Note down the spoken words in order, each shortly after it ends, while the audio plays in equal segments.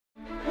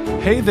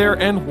Hey there,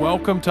 and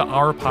welcome to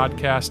our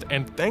podcast,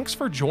 and thanks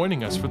for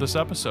joining us for this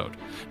episode.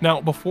 Now,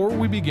 before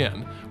we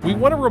begin, we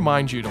want to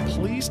remind you to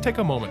please take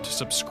a moment to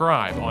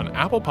subscribe on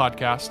Apple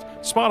Podcast,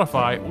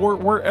 Spotify, or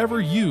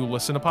wherever you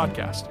listen to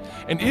podcasts.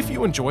 And if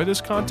you enjoy this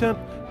content,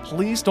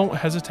 please don't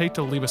hesitate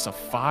to leave us a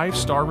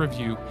 5-star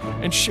review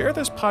and share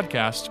this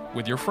podcast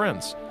with your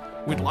friends.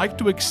 We'd like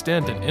to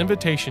extend an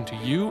invitation to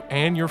you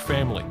and your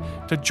family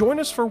to join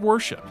us for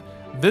worship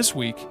this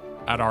week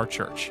at our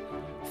church.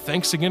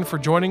 Thanks again for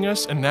joining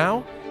us, and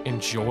now,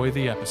 enjoy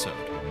the episode.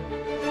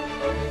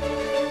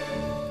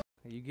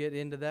 You get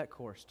into that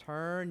course.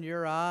 Turn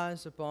your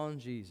eyes upon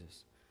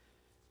Jesus,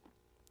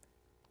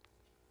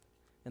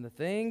 and the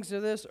things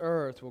of this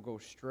earth will go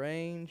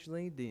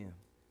strangely dim.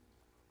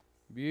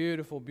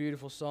 Beautiful,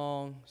 beautiful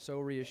song,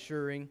 so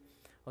reassuring.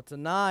 Well,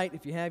 tonight,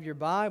 if you have your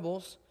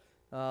Bibles,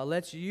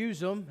 let's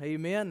use them.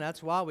 Amen.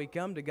 That's why we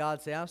come to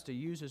God's house, to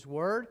use His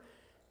Word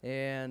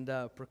and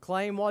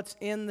proclaim what's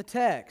in the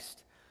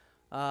text.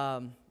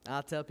 I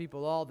tell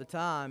people all the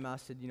time, I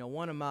said,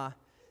 one of my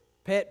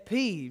pet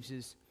peeves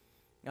is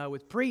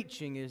with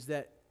preaching is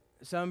that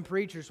some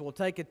preachers will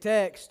take a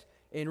text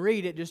and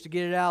read it just to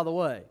get it out of the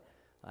way.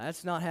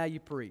 That's not how you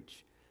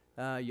preach.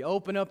 You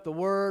open up the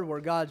Word where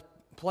God's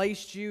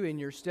placed you in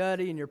your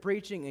study and your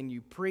preaching, and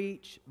you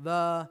preach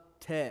the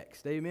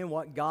text. Amen,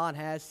 what God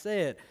has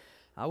said.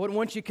 I wouldn't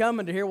want you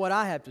coming to hear what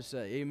I have to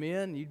say.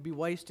 Amen, you'd be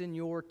wasting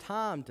your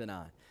time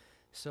tonight.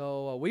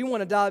 So we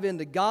want to dive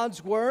into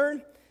God's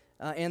Word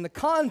and the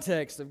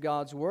context of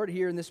God's Word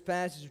here in this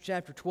passage of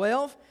chapter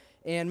 12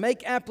 and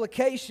make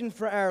application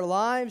for our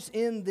lives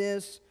in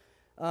this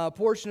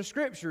portion of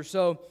Scripture.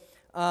 So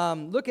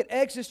look at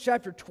Exodus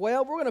chapter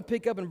 12. We're going to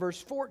pick up in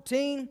verse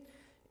 14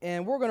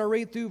 and we're going to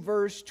read through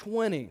verse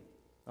 20.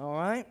 All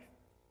right?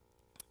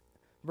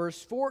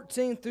 Verse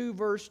 14 through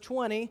verse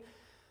 20.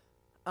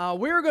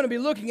 We're going to be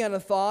looking at a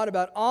thought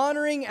about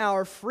honoring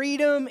our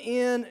freedom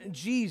in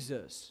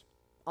Jesus.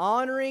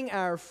 Honoring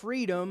our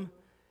freedom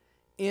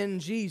in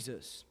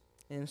Jesus.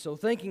 And so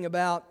thinking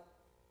about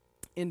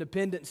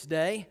Independence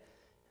Day,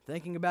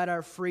 thinking about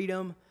our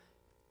freedom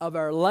of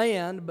our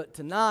land, but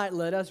tonight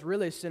let us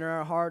really center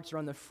our hearts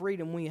around the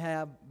freedom we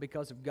have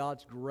because of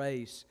God's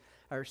grace,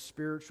 our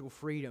spiritual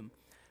freedom.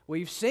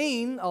 We've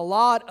seen a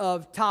lot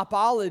of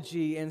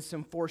typology and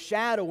some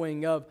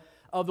foreshadowing of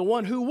the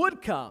one who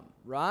would come,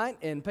 right,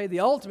 and pay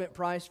the ultimate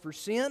price for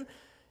sin,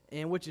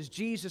 and which is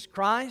Jesus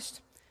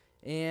Christ.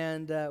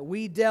 And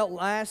we dealt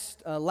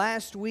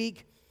last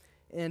week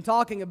in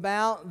talking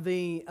about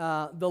the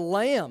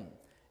lamb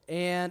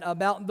and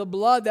about the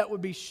blood that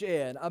would be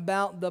shed,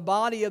 about the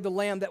body of the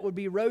lamb that would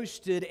be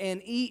roasted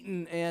and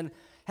eaten, and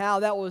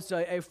how that was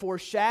a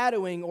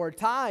foreshadowing or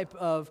type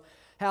of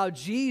how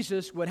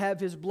Jesus would have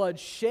His blood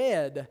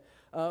shed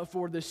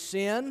for the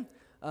sin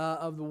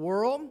of the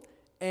world.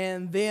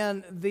 And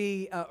then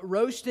the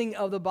roasting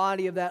of the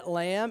body of that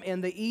lamb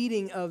and the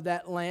eating of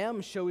that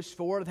lamb shows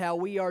forth how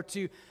we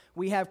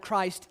have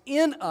Christ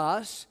in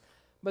us,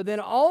 but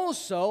then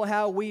also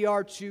how we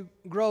are to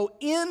grow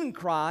in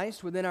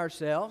Christ within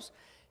ourselves.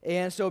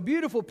 And so a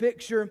beautiful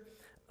picture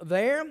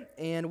there,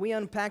 and we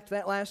unpacked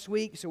that last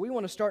week. So we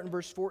want to start in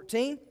verse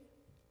 14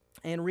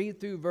 and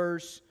read through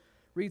verse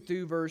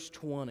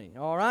 20.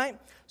 All right?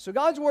 So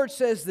God's Word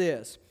says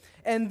this,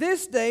 "And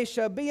this day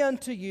shall be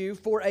unto you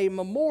for a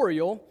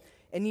memorial,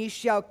 and ye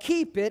shall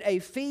keep it a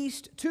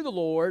feast to the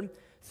Lord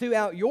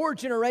throughout your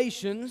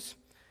generations.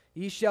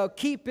 Ye shall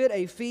keep it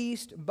a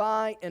feast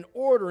by an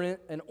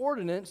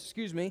ordinance,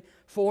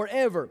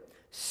 forever.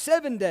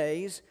 7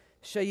 days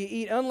shall ye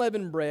eat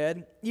unleavened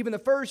bread. Even the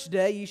first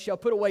day ye shall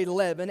put away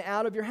leaven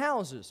out of your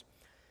houses.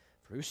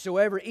 For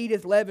whosoever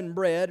eateth leavened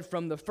bread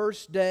from the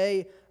first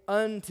day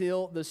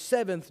until the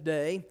 7th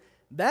day,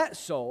 that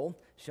soul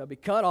shall be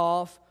cut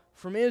off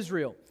from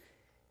Israel.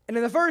 And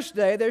in the first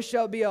day there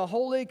shall be a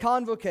holy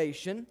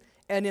convocation,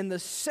 and in the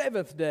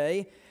 7th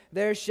day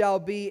there shall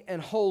be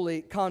an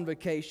holy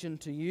convocation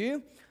to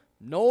you.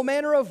 No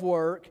manner of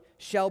work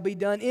shall be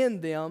done in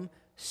them,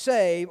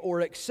 save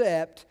or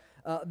except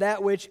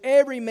that which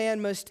every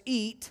man must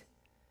eat,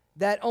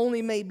 that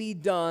only may be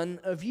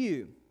done of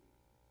you.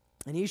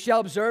 And ye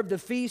shall observe the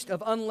feast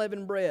of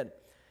unleavened bread.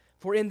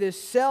 For in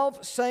this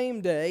self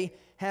same day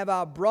have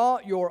I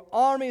brought your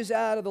armies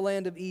out of the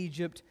land of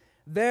Egypt.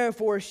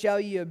 Therefore shall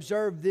ye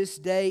observe this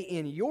day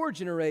in your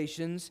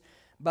generations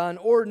by an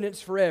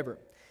ordinance forever.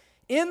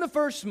 In the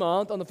first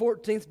month, on the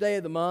 14th day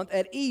of the month,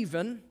 at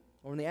even,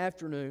 or in the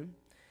afternoon,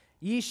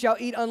 ye shall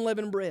eat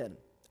unleavened bread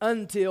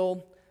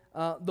until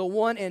the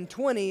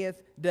 21st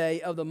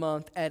day of the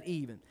month at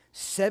even.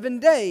 7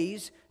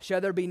 days shall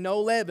there be no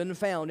leaven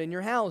found in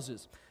your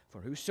houses.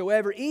 For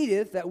whosoever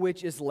eateth that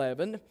which is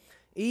leavened,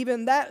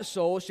 even that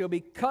soul shall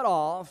be cut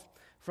off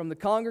from the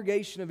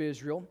congregation of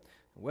Israel,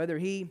 whether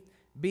he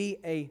be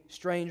a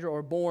stranger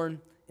or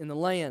born in the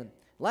land."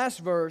 Last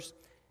verse,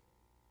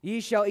 "Ye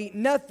shall eat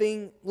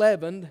nothing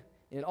leavened,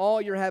 in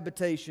all your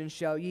habitations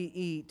shall ye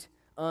eat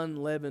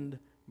unleavened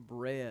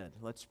bread."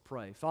 Let's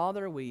pray.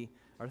 Father, we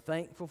are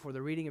thankful for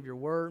the reading of your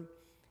word.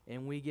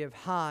 and we give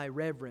high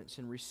reverence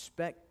and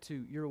respect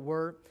to your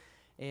word.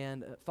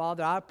 And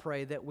Father, I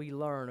pray that we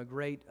learn a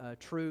great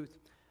truth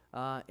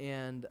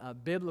and a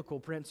biblical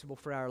principle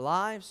for our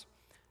lives,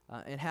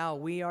 and how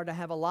we are to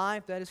have a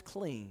life that is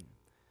clean,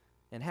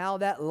 and how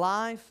that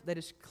life that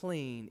is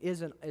clean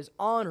is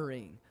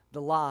honoring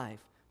the life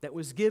that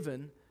was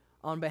given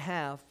on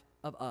behalf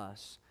of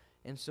us.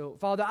 And so,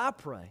 Father, I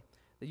pray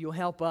that you'll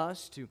help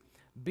us to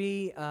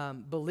be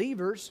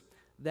believers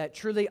that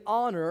truly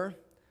honor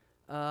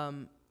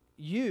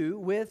you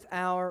with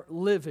our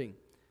living.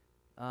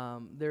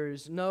 There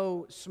is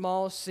no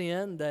small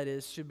sin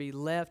that should be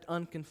left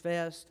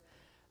unconfessed.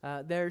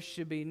 There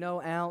should be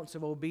no ounce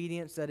of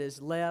obedience that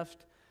is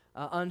left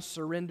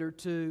unsurrendered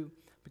to,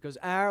 because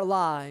our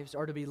lives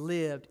are to be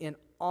lived in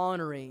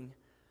honoring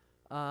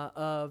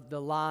of the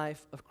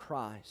life of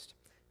Christ.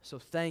 So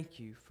thank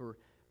you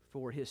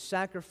for His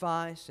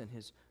sacrifice and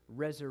His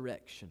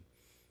resurrection.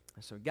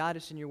 And so guide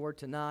us in your word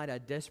tonight. I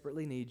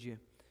desperately need you.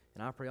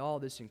 And I pray all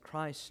this in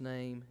Christ's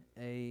name.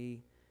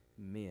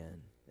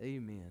 Amen.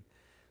 Amen.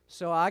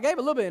 So I gave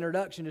a little bit of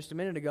introduction just a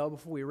minute ago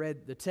before we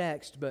read the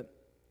text, but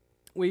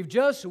we've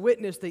just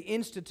witnessed the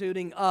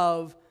instituting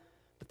of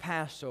the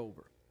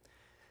Passover.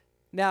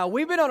 Now,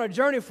 we've been on a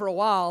journey for a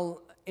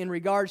while in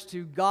regards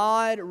to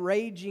God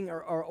raging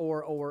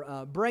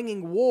or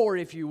bringing war,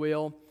 if you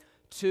will,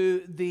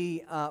 to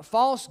the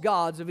false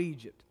gods of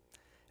Egypt.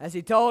 As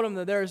He told them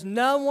that there's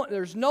no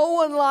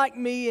one like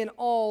me in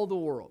all the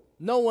world.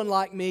 No one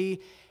like me,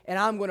 and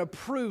I'm going to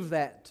prove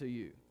that to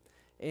you.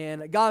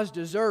 And God's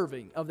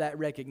deserving of that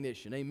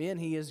recognition. Amen.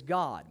 He is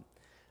God.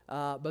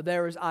 But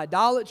there is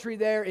idolatry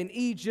there in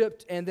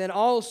Egypt, and then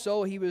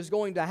also He was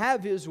going to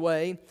have His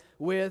way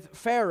with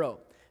Pharaoh.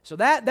 So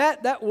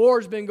that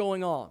war's been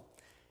going on.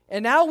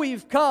 And now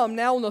we've come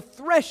on the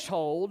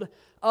threshold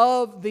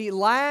of the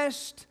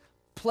last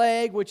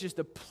plague, which is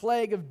the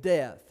plague of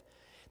death.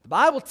 The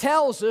Bible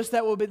tells us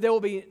that there will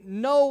be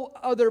no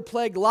other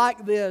plague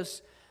like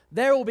this.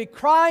 There will be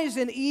cries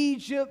in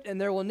Egypt, and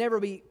there will never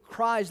be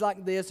cries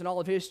like this in all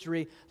of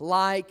history,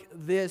 like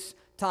this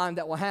time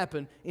that will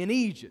happen in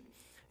Egypt.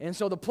 And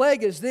so the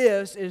plague is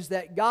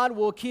that God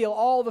will kill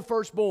all the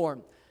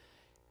firstborn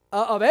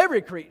of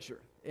every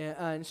creature,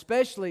 and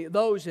especially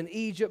those in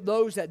Egypt,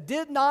 those that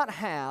did not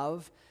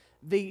have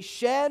the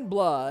shed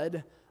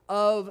blood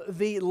of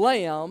the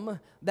lamb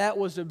that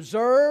was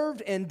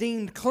observed and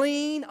deemed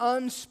clean,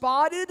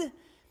 unspotted.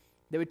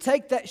 They would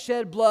take that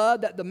shed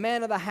blood that the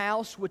man of the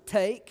house would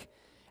take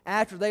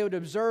after they would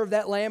observe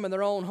that lamb in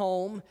their own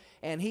home,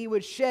 and he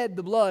would shed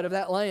the blood of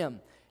that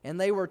lamb. And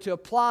they were to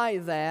apply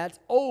that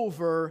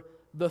over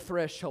the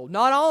threshold,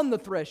 not on the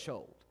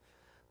threshold.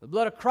 The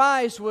blood of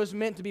Christ was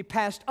meant to be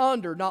passed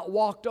under, not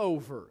walked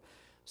over.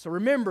 So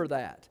remember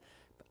that.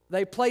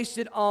 They placed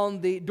it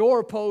on the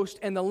doorpost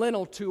and the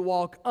lintel to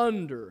walk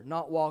under,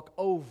 not walk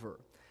over.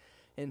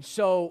 And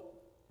so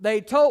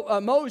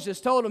Moses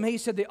told him, he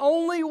said, the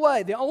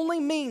only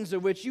means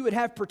of which you would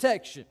have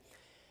protection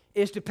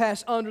is to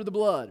pass under the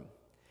blood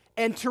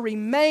and to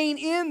remain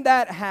in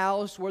that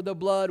house where the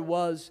blood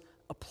was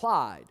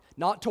applied.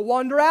 Not to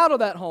wander out of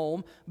that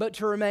home, but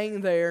to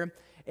remain there.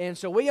 And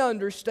so we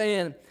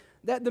understand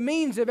that the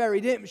means of our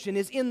redemption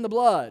is in the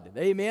blood.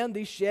 Amen?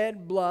 The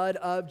shed blood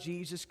of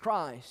Jesus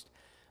Christ.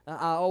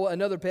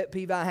 Another pet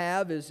peeve I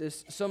have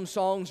is some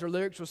songs or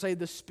lyrics will say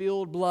the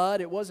spilled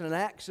blood. It wasn't an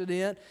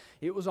accident.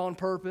 It was on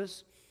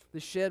purpose. The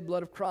shed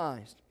blood of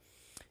Christ.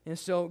 And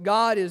so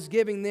God is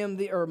giving them,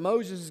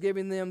 Moses is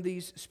giving them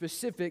these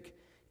specific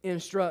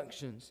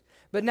instructions.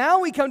 But now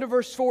we come to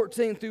verse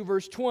 14 through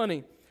verse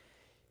 20.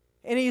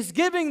 And He's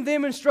giving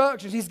them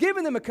instructions. He's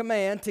giving them a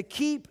command to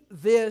keep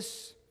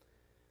this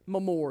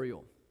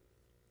memorial.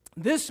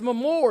 This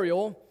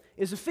memorial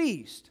is a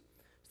feast.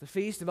 It's the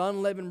Feast of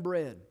Unleavened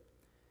Bread.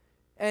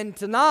 And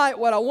tonight,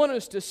 what I want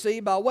us to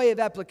see by way of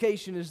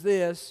application is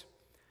this.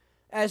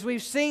 As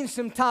we've seen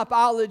some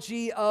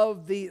typology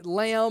of the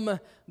lamb,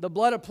 the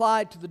blood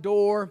applied to the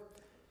door,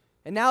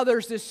 and now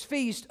there's this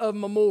feast of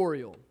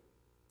memorial.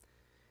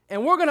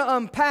 And we're going to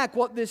unpack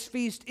what this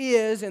feast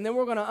is, and then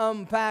we're going to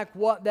unpack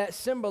what that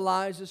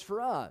symbolizes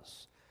for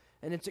us.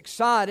 And it's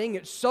exciting,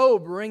 it's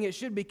sobering, it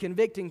should be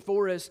convicting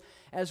for us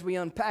as we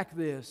unpack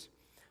this.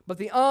 But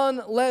the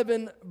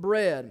unleavened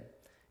bread.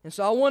 And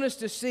so I want us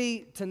to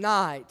see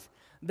tonight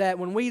that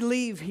when we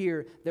leave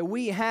here, that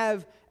we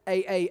have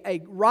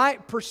a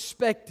right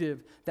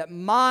perspective, that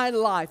my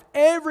life,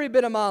 every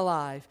bit of my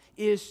life,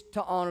 is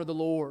to honor the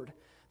Lord.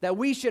 That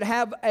we should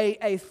have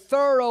a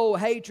thorough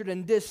hatred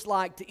and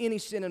dislike to any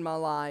sin in my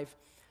life.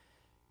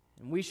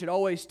 And we should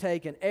always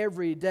take an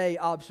everyday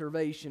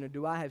observation of,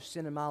 do I have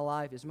sin in my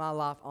life? Is my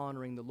life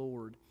honoring the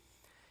Lord?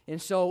 And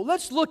so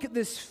let's look at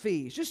this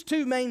feast. Just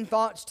two main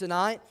thoughts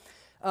tonight.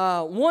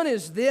 One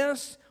is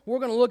this. We're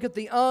going to look at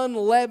the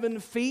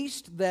unleavened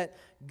feast that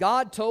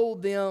God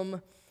told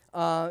them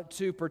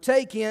to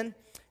partake in.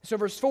 So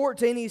verse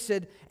 14, He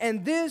said,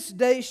 and this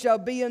day shall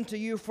be unto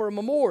you for a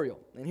memorial.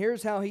 And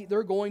here's how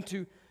they're going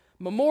to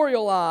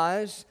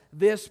memorialize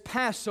this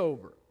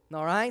Passover.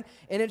 All right?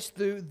 And it's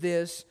through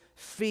this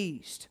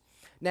feast.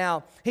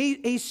 Now,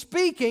 he's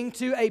speaking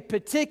to a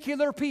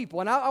particular people.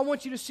 And I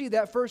want you to see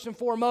that first and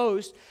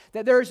foremost,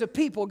 that there is a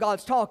people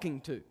God's talking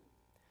to.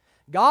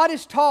 God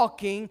is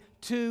talking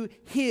to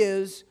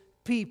His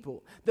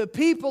people. The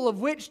people of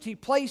which He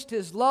placed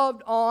His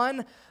love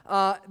on,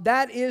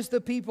 that is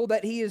the people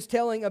that He is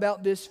telling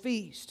about this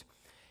feast.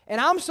 And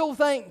I'm so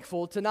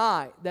thankful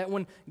tonight that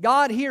when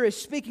God here is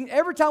speaking,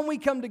 every time we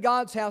come to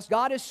God's house,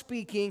 God is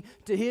speaking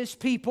to His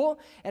people.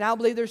 And I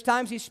believe there's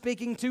times He's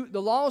speaking to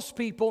the lost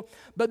people.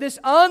 But this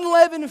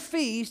unleavened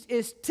feast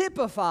is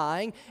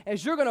typifying,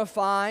 as you're going to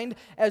find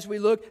as we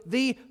look,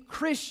 the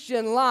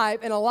Christian life,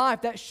 and a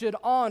life that should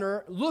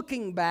honor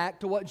looking back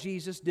to what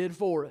Jesus did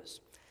for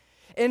us.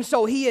 And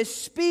so He is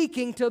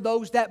speaking to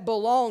those that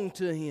belong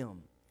to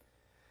Him.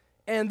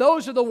 And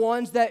those are the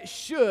ones that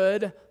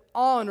should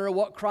honor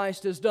what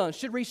Christ has done,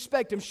 should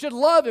respect Him, should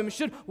love Him,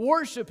 should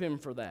worship Him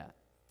for that.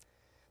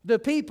 The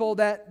people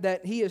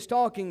that He is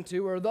talking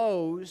to are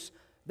those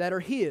that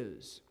are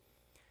His.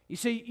 You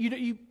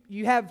see,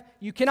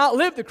 you cannot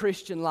live the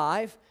Christian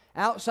life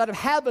outside of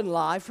having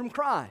life from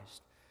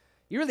Christ.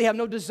 You really have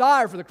no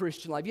desire for the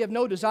Christian life. You have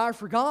no desire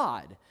for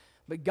God.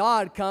 But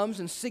God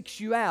comes and seeks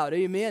you out.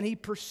 Amen. He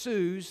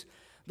pursues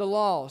the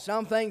lost.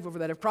 I'm thankful for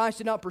that. If Christ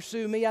did not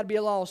pursue me, I'd be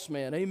a lost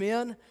man.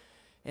 Amen.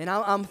 And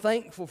I'm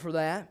thankful for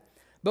that.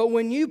 But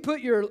when you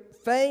put your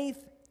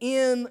faith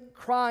in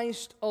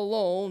Christ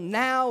alone,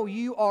 now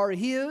you are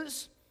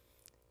His,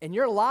 and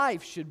your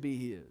life should be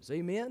His.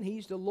 Amen?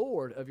 He's the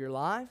Lord of your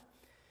life.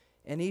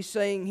 And He's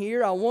saying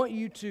here, I want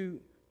you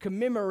to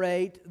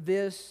commemorate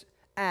this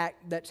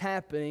act that's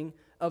happening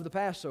of the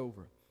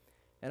Passover.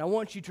 And I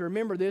want you to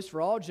remember this for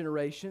all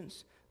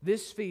generations,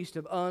 this feast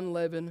of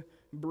unleavened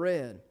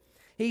bread.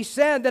 He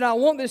said that I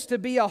want this to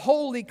be a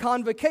holy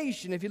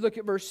convocation. If you look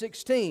at verse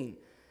 16.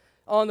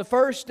 On the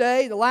first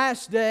day, the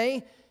last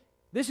day,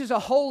 this is a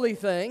holy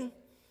thing.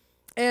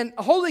 And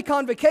a holy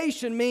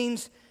convocation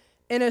means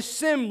an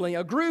assembly,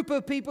 a group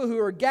of people who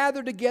are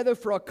gathered together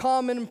for a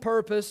common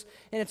purpose,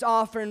 and it's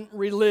often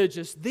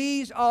religious.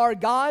 These are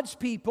God's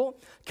people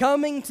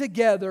coming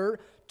together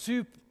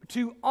to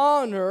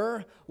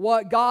honor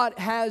what God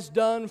has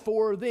done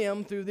for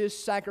them through this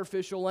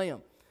sacrificial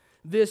lamb,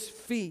 this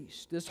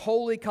feast, this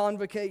holy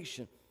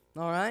convocation.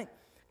 All right?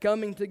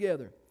 Coming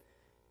together.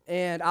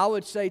 And I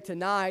would say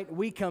tonight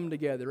we come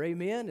together,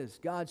 amen, as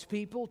God's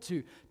people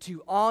to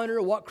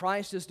honor what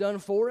Christ has done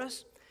for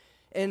us.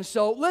 And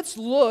so let's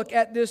look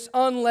at this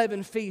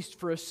unleavened feast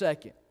for a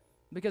second.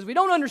 Because if we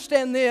don't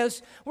understand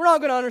this, we're not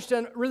going to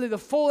understand really the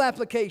full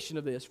application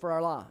of this for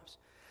our lives.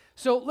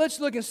 So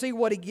let's look and see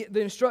what the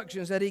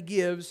instructions that He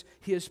gives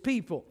His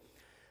people.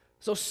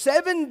 So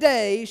 7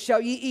 days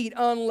shall ye eat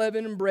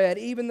unleavened bread.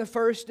 Even the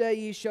first day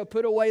ye shall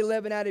put away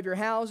leaven out of your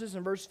houses.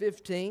 In verse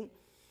 15.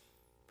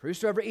 For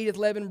whosoever eateth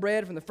leavened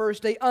bread from the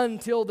first day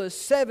until the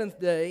 7th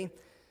day,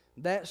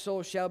 that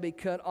soul shall be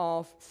cut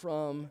off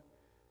from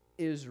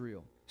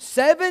Israel.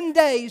 7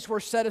 days were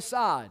set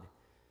aside.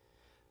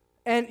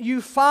 And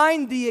you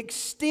find the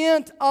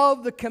extent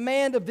of the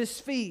command of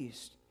this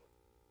feast.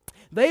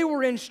 They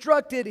were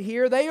instructed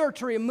here, they are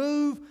to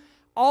remove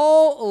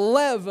all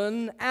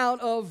leaven out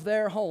of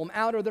their home,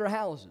 out of their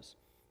houses.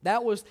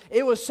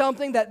 It was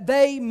something that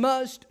they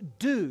must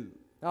do.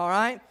 All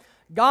right?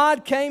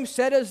 God came,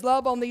 set His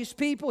love on these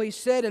people. He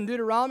said in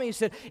Deuteronomy, He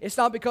said, it's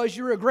not because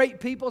you're a great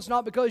people, it's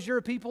not because you're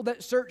a people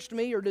that searched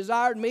me or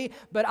desired me,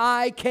 but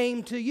I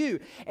came to you.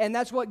 And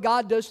that's what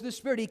God does to the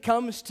Spirit. He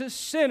comes to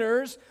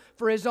sinners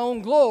for His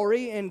own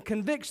glory and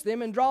convicts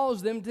them and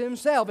draws them to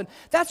Himself. And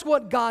that's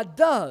what God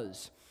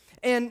does.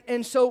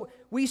 And so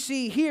we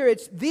see here,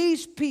 it's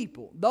these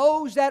people,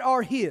 those that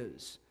are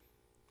His.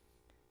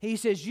 He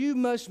says, you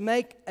must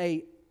make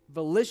a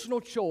volitional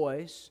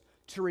choice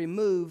to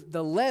remove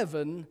the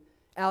leaven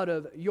out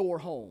of your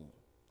home.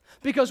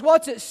 Because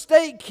what's at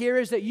stake here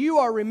is that you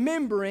are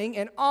remembering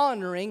and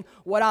honoring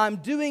what I'm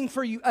doing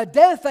for you. A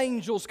death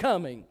angel's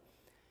coming.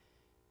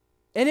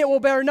 And it will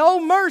bear no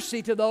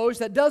mercy to those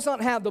that does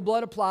not have the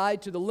blood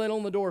applied to the lintel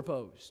and the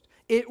doorpost.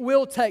 It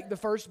will take the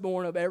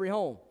firstborn of every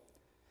home.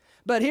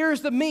 But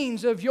here's the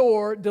means of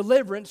your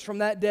deliverance from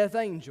that death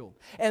angel.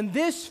 And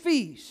this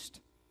feast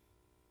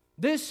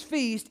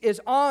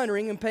is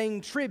honoring and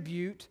paying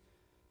tribute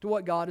to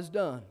what God has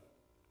done.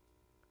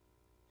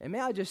 And may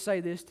I just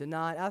say this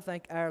tonight, I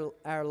think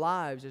our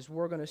lives, as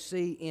we're going to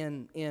see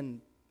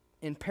in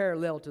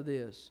parallel to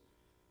this,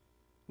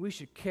 we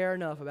should care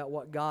enough about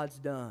what God's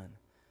done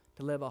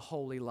to live a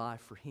holy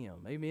life for Him.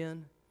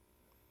 Amen?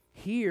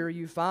 Here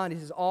you find, He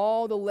says,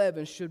 all the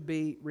leaven should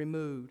be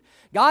removed.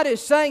 God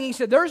is saying, He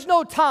said, there's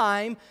no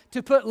time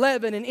to put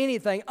leaven in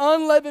anything.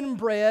 Unleavened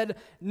bread,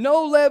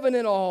 no leaven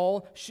at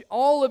all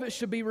of it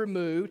should be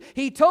removed.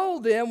 He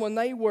told them when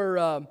they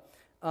were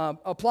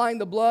applying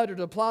the blood or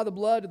to apply the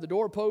blood to the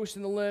doorpost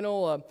and the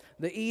lintel,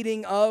 the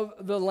eating of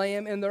the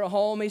lamb in their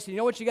home. He said, you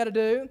know what you got to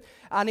do?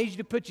 I need you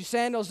to put your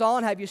sandals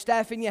on, have your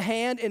staff in your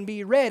hand, and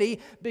be ready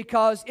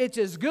because it's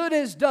as good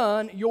as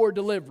done, your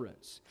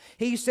deliverance.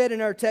 He said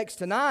in our text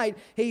tonight,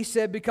 he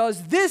said,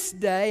 because this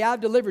day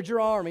I've delivered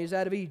your armies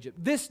out of Egypt.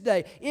 This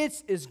day,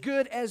 it's as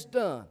good as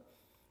done.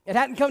 It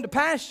hadn't come to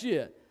pass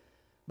yet,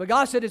 but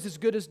God said it's as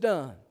good as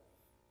done.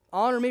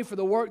 Honor me for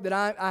the work that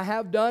I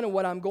have done and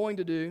what I'm going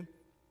to do.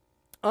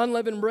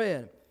 Unleavened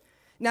bread.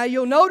 Now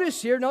you'll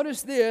notice here,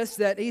 notice this,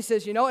 that he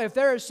says, you know, if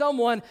there is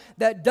someone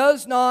that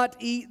does not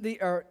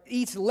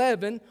eats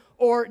leaven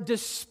or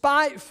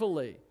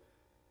despitefully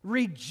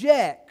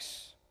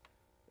rejects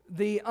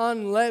the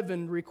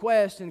unleavened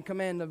request and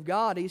command of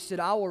God, he said,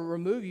 I will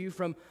remove you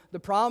from the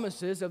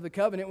promises of the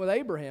covenant with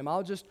Abraham.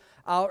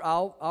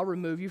 I'll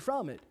remove you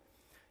from it.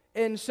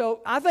 And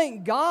so I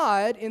think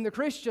God in the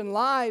Christian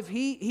life,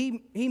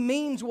 He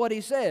means what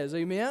He says.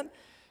 Amen?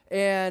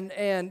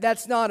 And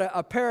that's not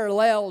a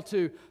parallel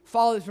to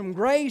follow from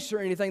grace or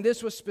anything.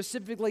 This was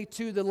specifically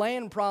to the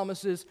land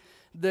promises,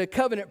 the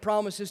covenant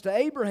promises to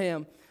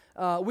Abraham.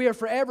 We are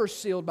forever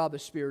sealed by the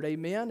Spirit,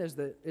 amen, as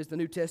the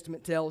New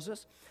Testament tells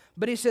us.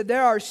 But he said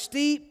there are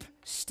steep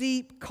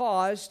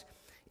costs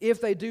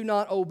if they do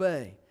not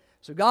obey.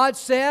 So God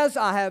says,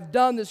 I have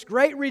done this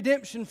great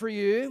redemption for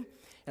you,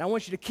 and I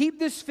want you to keep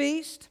this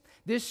feast.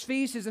 This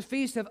feast is a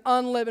feast of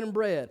unleavened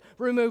bread.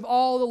 Remove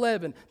all the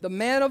leaven. The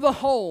man of the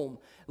home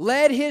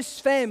led his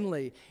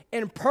family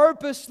in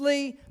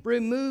purposely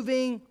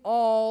removing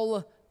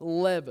all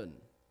leaven.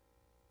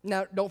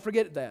 Now, don't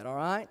forget that, all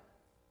right?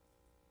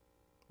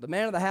 The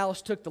man of the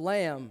house took the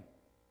lamb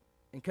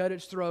and cut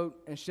its throat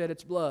and shed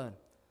its blood.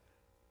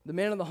 The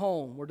men of the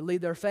home were to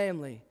lead their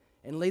family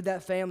and lead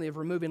that family of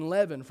removing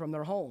leaven from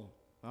their home,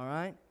 all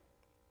right?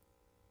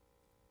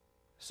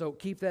 So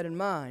keep that in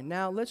mind.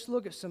 Now, let's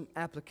look at some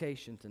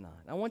application tonight.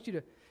 I want you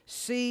to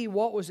see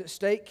what was at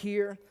stake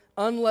here.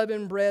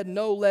 Unleavened bread,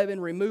 no leaven,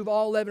 remove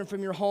all leaven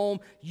from your home.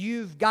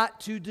 You've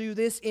got to do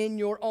this in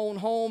your own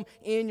home,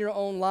 in your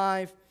own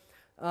life,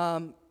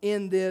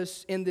 in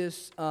this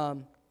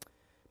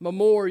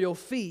memorial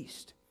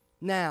feast.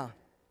 Now,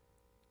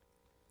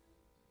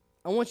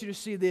 I want you to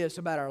see this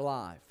about our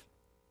life.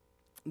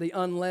 The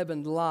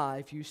unleavened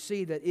life, you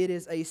see that it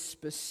is a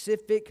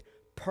specific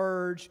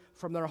purge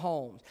from their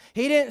homes.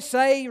 He didn't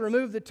say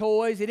remove the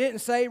toys. He didn't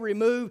say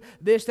remove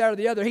this, that, or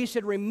the other. He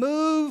said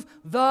remove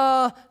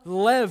the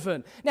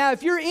leaven. Now,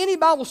 if you're any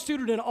Bible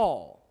student at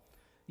all,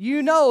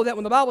 you know that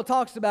when the Bible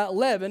talks about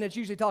leaven, it's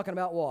usually talking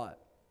about what?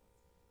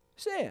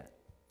 Sin.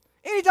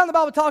 Anytime the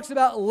Bible talks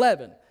about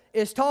leaven,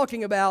 it's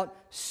talking about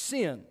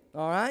sin.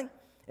 All right?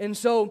 And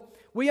so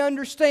we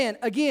understand,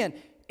 again,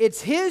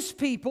 it's His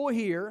people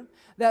here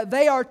that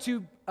they are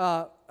to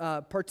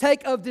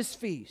partake of this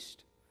feast.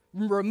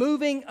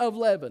 Removing of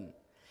leaven.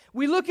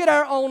 We look at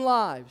our own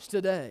lives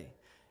today.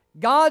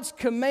 God's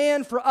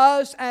command for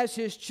us as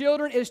His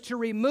children is to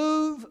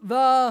remove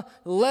the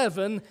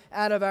leaven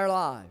out of our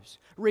lives.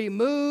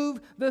 Remove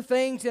the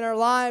things in our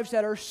lives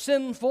that are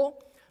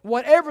sinful,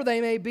 whatever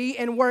they may be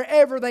and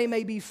wherever they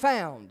may be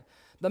found.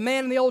 The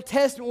man in the Old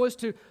Testament was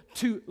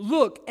to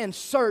look and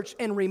search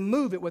and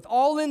remove it with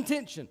all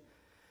intention.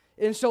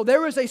 And so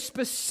there was a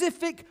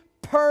specific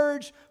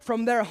purge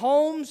from their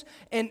homes,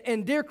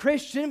 and dear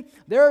Christian,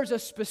 there is a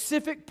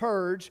specific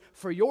purge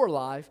for your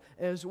life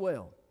as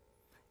well.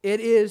 It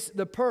is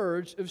the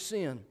purge of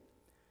sin.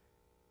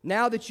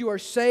 Now that you are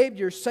saved,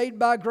 you're saved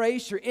by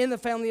grace, you're in the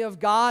family of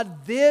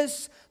God,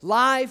 this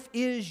life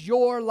is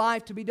your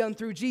life to be done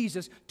through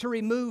Jesus, to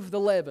remove the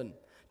leaven,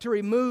 to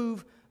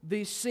remove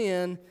the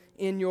sin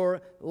in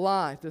your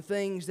life, the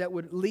things that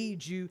would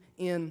lead you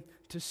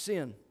into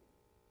sin.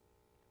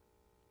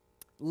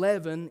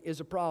 Leaven is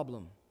a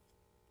problem.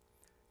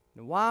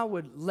 Now, why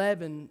would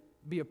leaven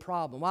be a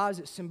problem? Why is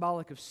it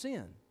symbolic of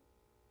sin?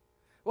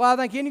 Well, I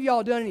think any of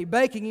y'all done any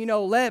baking, you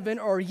know leaven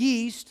or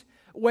yeast.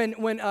 When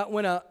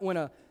a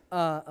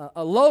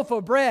loaf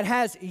of bread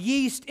has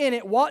yeast in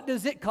it, what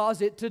does it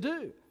cause it to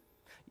do?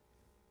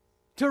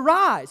 To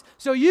rise.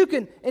 So you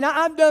can, and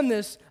I've done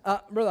this,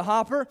 Brother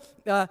Hopper,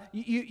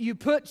 you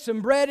put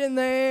some bread in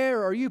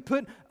there, or you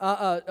put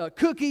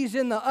cookies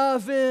in the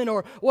oven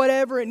or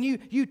whatever, and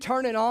you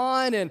turn it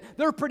on, and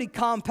they're pretty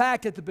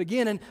compact at the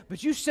beginning,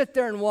 but you sit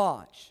there and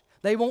watch.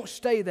 They won't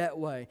stay that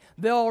way.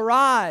 They'll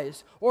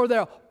rise or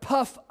they'll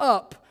puff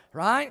up,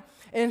 right?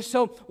 And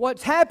so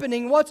what's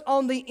happening, what's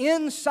on the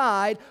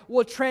inside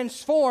will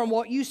transform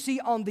what you see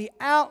on the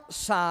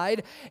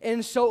outside.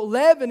 And so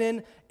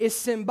leavening is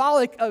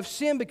symbolic of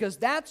sin because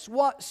that's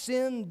what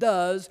sin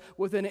does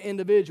within an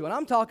individual. And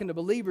I'm talking to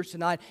believers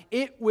tonight.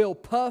 It will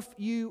puff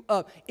you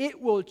up.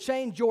 It will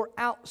change your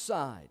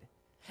outside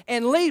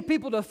and lead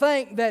people to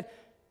think that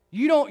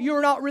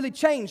you're not really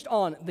changed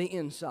on the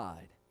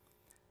inside.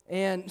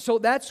 And so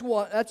that's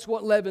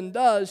what leaven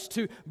does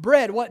to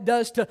bread. What it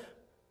does to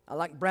I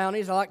like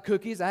brownies. I like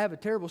cookies. I have a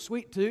terrible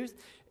sweet tooth,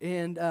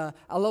 and I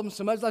love them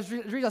so much. That's the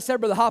reason I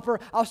said, Brother Hopper,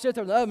 I'll sit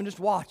there in the oven and just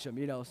watch them,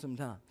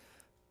 sometimes.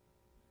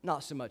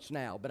 Not so much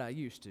now, but I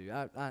used to.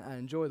 I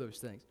enjoy those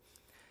things.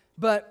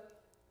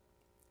 But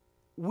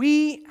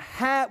we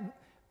have,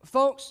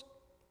 folks,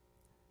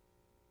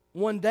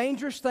 one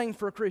dangerous thing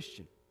for a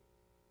Christian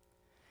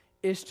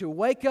is to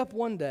wake up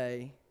one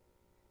day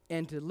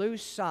and to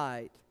lose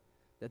sight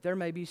that there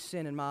may be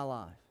sin in my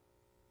life.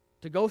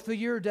 To go through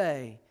your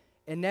day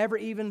and never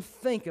even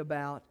think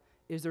about,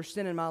 is there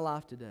sin in my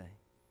life today?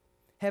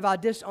 Have I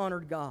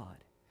dishonored God?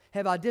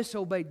 Have I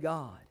disobeyed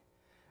God?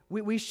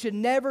 We should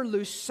never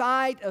lose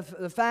sight of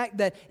the fact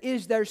that,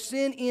 is there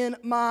sin in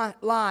my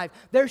life?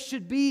 There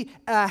should be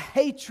a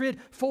hatred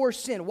for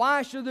sin.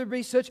 Why should there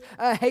be such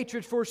a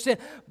hatred for sin?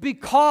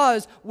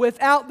 Because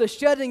without the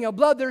shedding of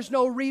blood, there's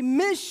no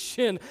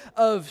remission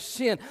of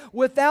sin.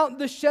 Without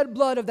the shed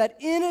blood of that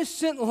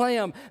innocent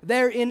lamb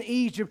there in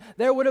Egypt,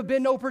 there would have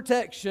been no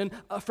protection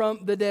from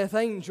the death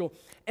angel.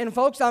 And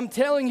folks, I'm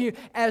telling you,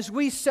 as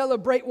we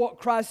celebrate what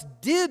Christ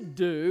did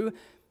do,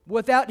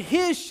 without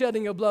His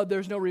shedding of blood,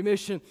 there's no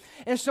remission.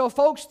 And so,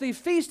 folks, the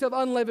Feast of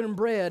Unleavened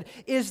Bread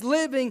is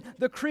living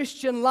the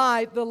Christian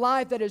life, the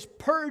life that is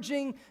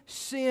purging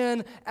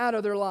sin out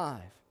of their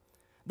life.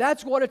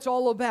 That's what it's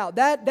all about.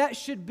 That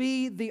should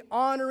be the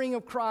honoring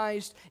of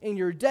Christ in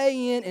your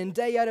day in and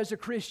day out as a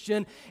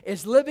Christian,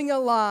 is living a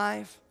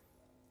life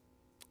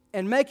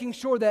and making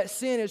sure that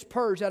sin is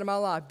purged out of my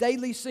life.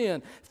 Daily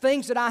sin,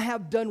 things that I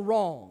have done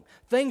wrong,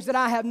 things that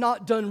I have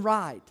not done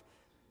right.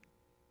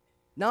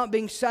 Not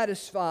being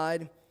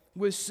satisfied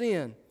with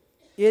sin.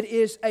 It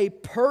is a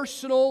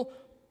personal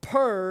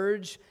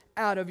purge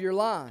out of your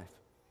life.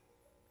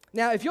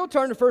 Now, if you'll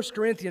turn to 1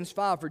 Corinthians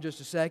 5 for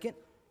just a second.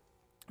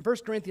 1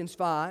 Corinthians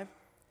 5.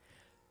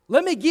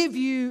 Let me give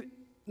you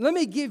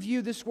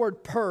this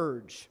word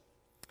purge.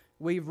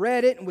 We've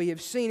read it and we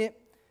have seen it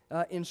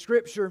in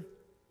Scripture.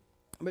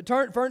 But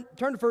turn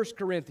to 1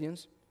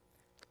 Corinthians.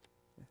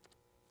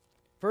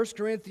 1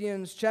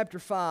 Corinthians chapter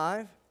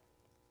 5.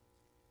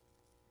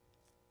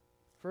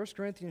 1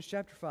 Corinthians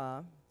chapter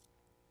 5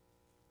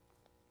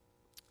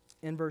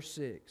 and verse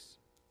 6.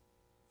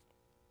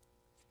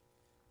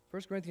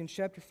 1 Corinthians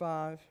chapter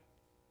 5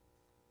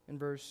 and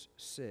verse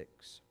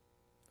 6.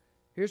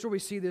 Here's where we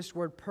see this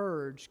word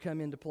purge come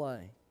into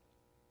play.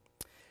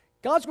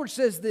 God's Word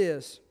says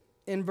this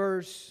in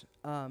verse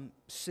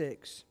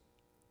 6.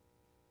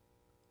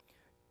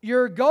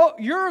 Your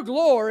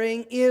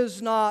glorying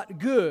is not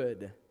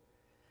good.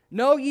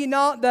 Know ye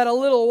not that a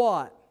little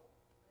what?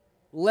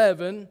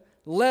 Leaven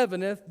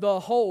leaveneth the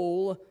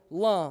whole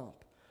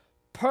lump.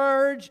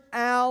 Purge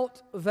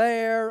out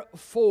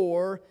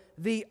therefore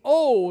the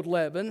old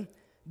leaven,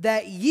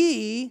 that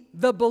ye,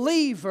 the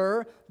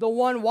believer, the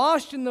one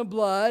washed in the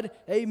blood,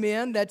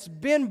 amen, that's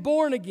been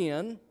born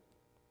again,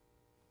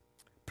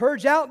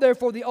 purge out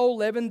therefore the old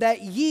leaven,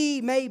 that ye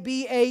may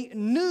be a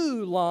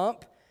new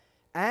lump,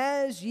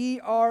 as ye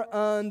are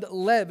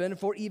unleavened.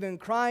 For even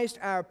Christ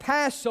our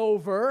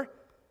Passover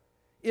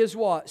is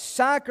what?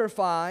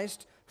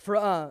 Sacrificed for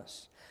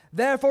us.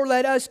 Therefore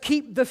let us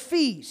keep the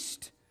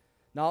feast,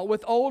 not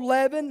with old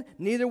leaven,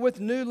 neither with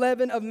new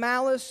leaven of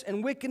malice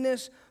and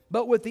wickedness,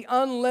 but with the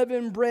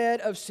unleavened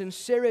bread of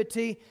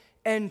sincerity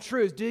and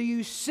truth. Do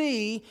you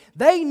see?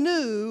 They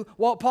knew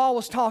what Paul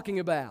was talking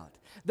about.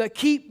 The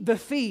keep the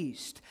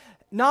feast.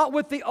 Not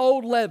with the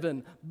old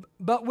leaven,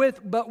 but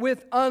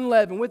with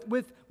unleavened,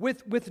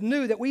 with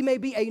new, that we may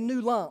be a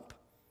new lump.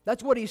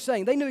 That's what he's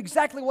saying. They knew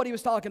exactly what he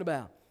was talking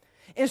about.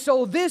 And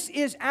so this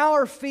is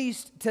our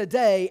feast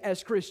today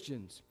as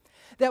Christians.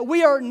 That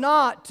we are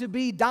not to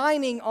be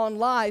dining on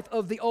life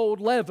of the old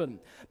leaven,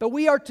 but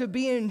we are to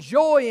be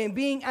enjoying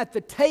being at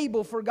the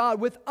table for God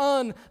with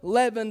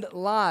unleavened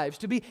lives,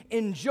 to be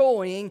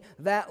enjoying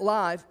that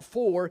life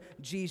for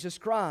Jesus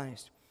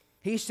Christ.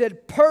 He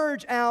said,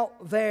 purge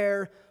out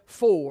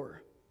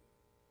therefore.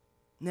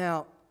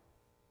 Now,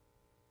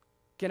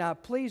 can I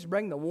please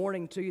bring the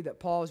warning to you that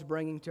Paul is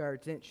bringing to our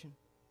attention?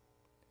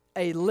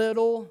 A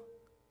little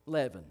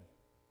leaven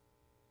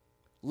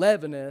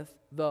leaveneth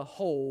the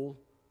whole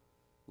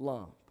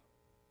lump.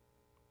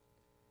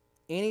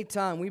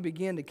 Anytime we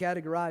begin to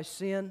categorize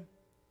sin,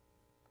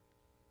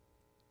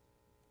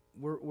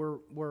 we're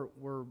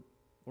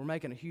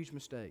making a huge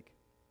mistake.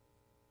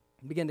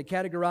 We begin to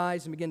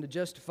categorize and begin to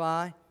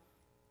justify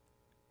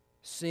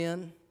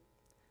sin.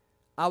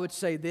 I would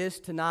say this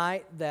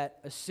tonight, that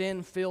a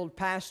sin-filled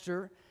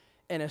pastor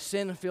and a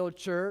sin-filled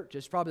church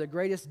is probably the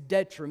greatest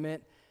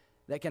detriment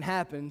that can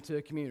happen to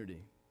a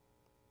community.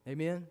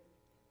 Amen?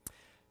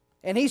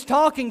 And he's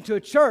talking to a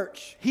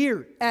church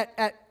here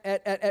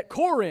at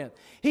Corinth.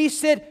 He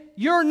said,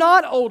 you're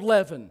not old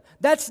leaven.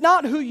 That's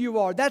not who you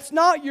are. That's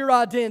not your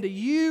identity.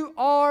 You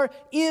are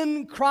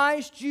in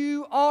Christ.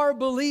 You are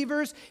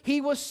believers. He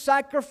was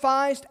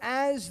sacrificed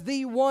as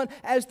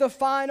the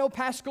final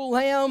Paschal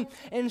lamb.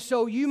 And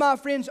so you, my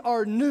friends,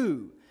 are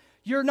new.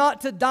 You're not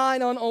to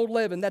dine on old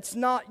leaven. That's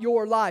not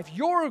your life.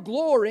 Your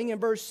glorying, in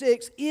verse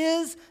 6,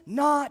 is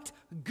not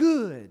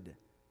good.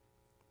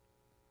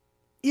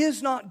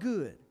 Is not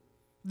good.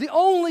 The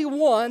only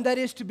one that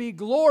is to be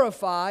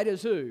glorified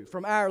is who?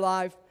 From our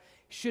life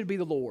should be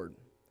the Lord.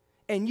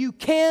 And you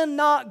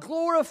cannot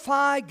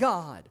glorify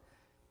God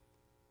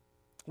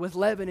with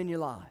leaven in your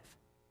life.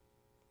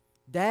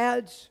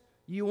 Dads,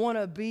 you want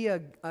to be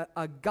a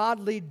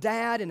godly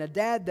dad and a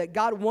dad that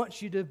God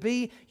wants you to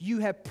be, you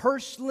have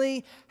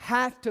personally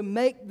have to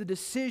make the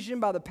decision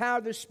by the power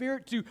of the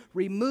Spirit to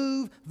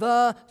remove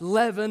the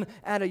leaven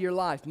out of your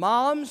life.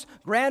 Moms,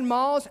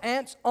 grandmas,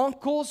 aunts,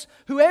 uncles,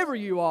 whoever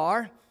you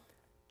are,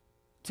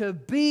 to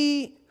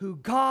be who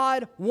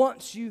God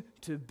wants you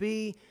to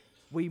be,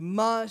 we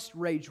must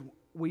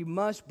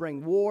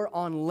bring war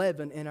on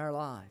leaven in our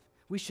life.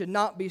 We should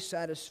not be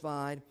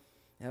satisfied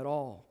at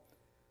all.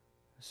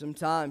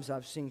 Sometimes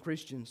I've seen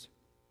Christians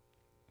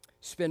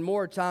spend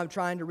more time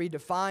trying to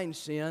redefine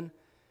sin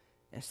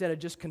instead of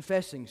just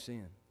confessing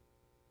sin.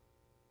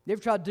 You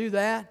ever tried to do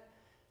that?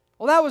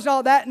 Well, that was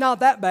not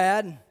that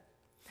bad.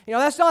 You know,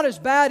 that's not as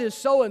bad as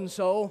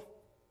so-and-so.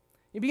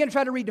 You begin to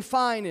try to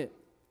redefine it.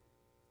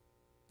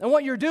 And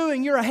what you're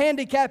doing, you're a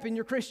handicap in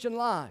your Christian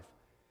life.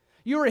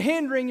 You are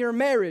hindering your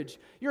marriage.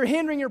 You're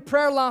hindering your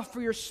prayer life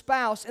for your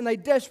spouse, and they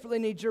desperately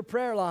need your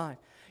prayer life.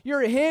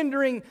 You're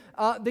hindering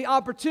the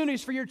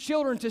opportunities for your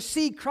children to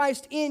see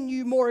Christ in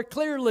you more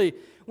clearly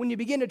when you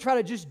begin to try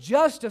to just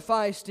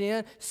justify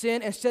sin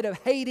instead of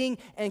hating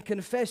and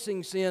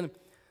confessing sin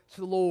to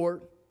the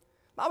Lord.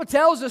 The Bible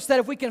tells us that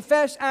if we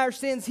confess our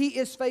sins, He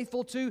is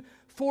faithful to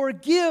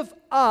forgive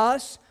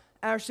us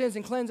our sins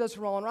and cleanse us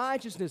from all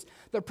unrighteousness.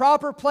 The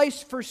proper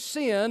place for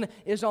sin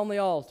is on the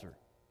altar,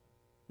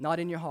 not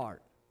in your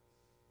heart,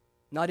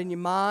 not in your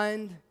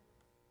mind,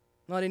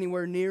 not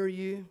anywhere near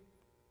you.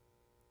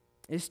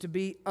 It is to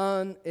be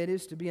an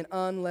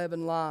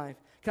unleavened life.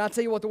 Can I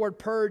tell you what the word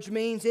purge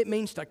means? It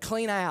means to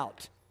clean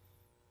out.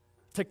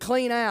 To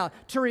clean out.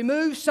 To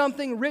remove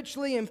something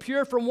richly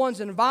impure from one's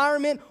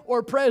environment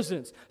or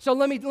presence. So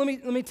let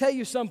me tell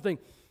you something.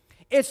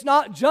 It's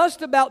not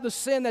just about the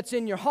sin that's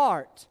in your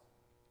heart,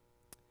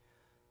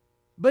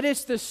 but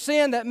it's the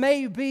sin that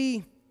may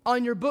be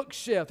on your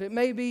bookshelf. It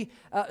may be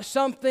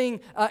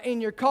something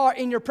in your car,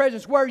 in your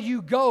presence, where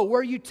you go,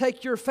 where you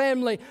take your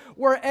family,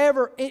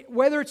 wherever,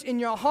 whether it's in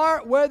your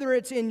heart, whether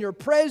it's in your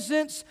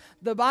presence.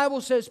 The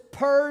Bible says,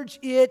 purge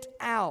it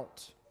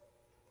out.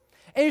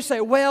 And you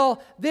say,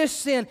 well, this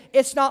sin,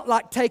 it's not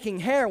like taking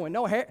heroin.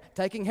 No,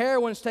 taking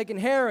heroin is taking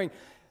heroin.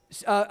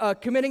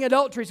 Committing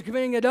adultery is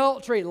committing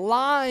adultery.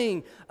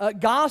 Lying,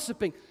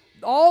 gossiping.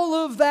 All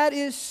of that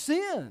is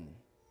sin.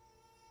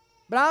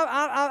 But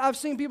I've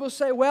seen people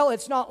say, well,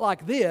 it's not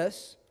like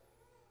this.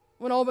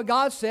 When all but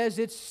God says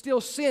it's still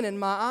sin in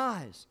my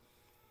eyes.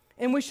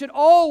 And we should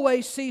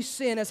always see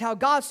sin as how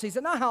God sees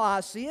it, not how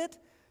I see it,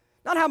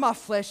 not how my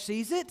flesh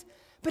sees it,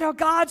 but how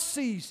God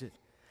sees it.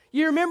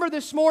 You remember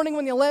this morning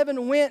when the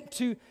 11 went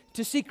to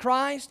see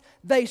Christ?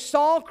 They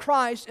saw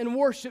Christ and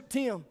worshiped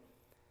Him.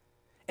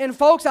 And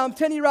folks, I'm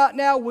telling you right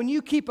now, when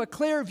you keep a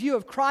clear view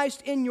of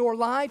Christ in your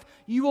life,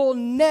 you will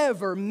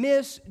never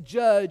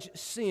misjudge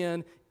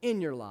sin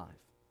in your life.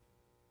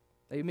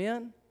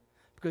 Amen?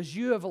 Because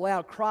you have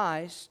allowed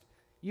Christ,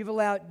 you've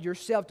allowed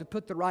yourself to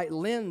put the right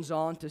lens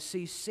on to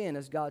see sin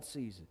as God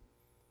sees it.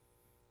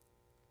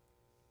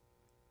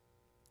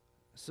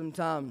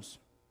 Sometimes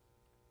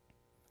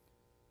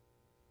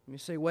you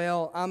say,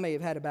 well, I may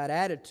have had a bad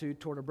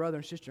attitude toward a brother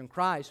and sister in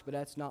Christ, but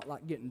that's not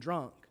like getting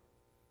drunk.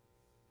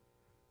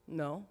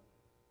 No,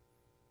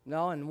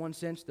 in one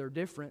sense they're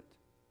different,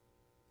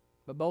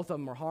 but both of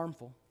them are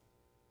harmful.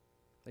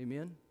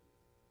 Amen?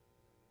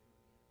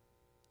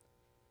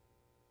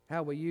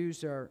 How we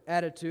use our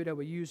attitude, how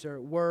we use our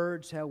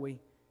words, how we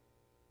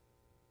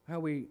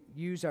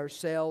use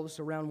ourselves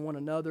around one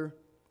another,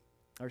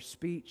 our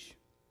speech.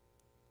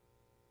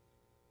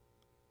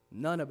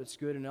 None of it's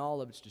good and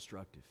all of it's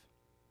destructive.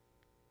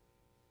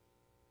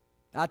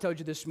 I told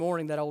you this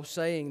morning that old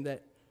saying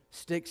that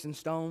sticks and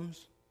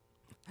stones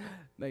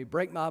may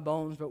break my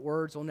bones, but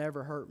words will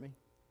never hurt me.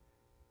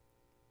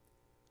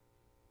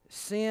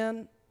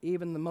 Sin,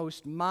 even the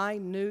most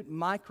minute,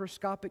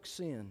 microscopic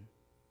sin,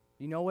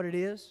 you know what it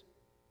is?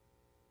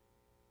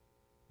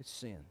 It's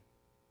sin.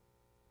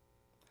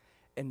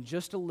 And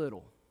just a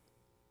little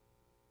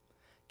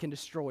can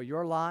destroy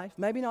your life.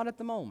 Maybe not at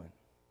the moment.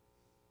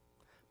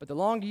 But the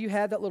longer you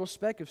have that little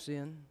speck of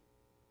sin,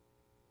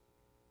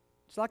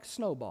 it's like a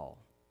snowball.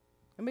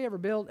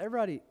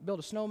 Everybody build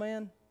a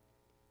snowman?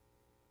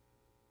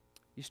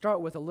 You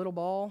start with a little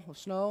ball of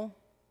snow,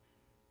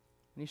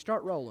 and you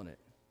start rolling it.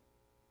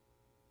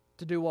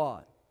 To do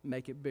what?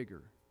 Make it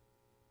bigger.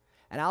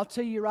 And I'll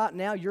tell you right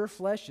now, your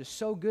flesh is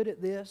so good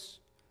at this.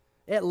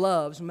 It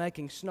loves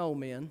making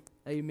snowmen,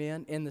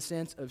 amen, in the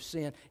sense of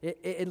sin.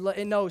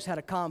 It knows how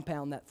to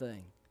compound that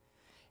thing.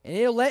 And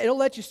it'll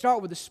let you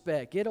start with a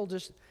speck.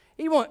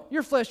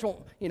 Your flesh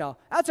won't,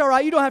 that's all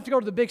right. You don't have to go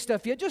to the big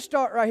stuff yet. Just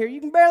start right here. You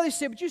can barely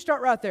see it, but you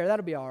start right there.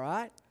 That'll be all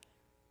right.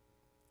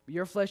 But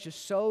your flesh is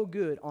so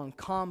good on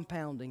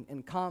compounding,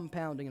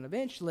 and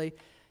eventually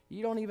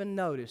you don't even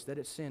notice that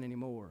it's sin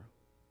anymore.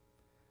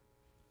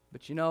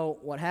 But you know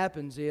what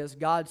happens is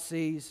God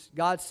sees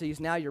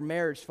now your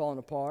marriage falling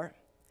apart.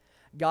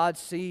 God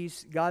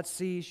sees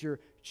your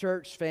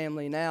church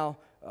family now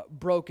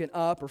broken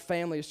up or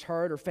families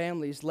hurt or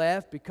families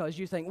left because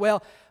you think,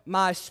 well,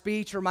 my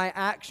speech or my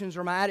actions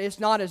or my it's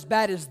not as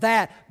bad as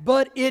that,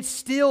 but it's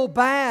still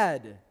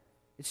bad.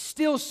 It's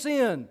still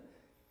sin.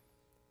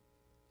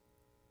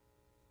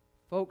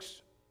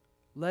 Folks,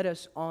 let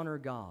us honor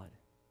God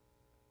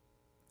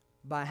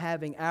by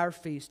having our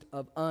feast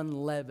of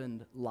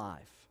unleavened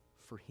life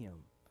for Him.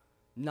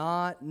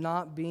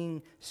 Not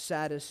being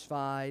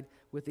satisfied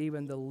with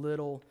even the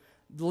little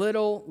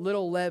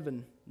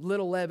leaven.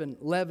 Little leaven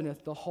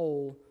leaveneth the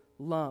whole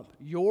lump.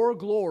 Your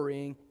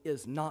glorying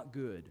is not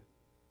good.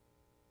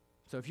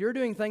 So if you're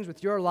doing things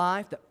with your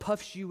life that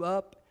puffs you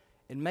up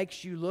and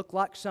makes you look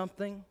like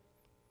something,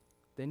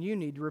 then you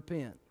need to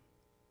repent.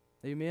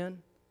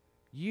 Amen?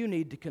 You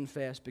need to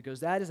confess,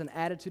 because that is an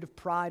attitude of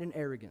pride and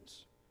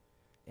arrogance.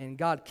 And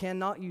God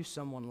cannot use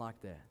someone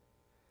like that.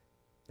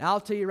 Now, I'll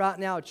tell you right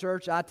now, at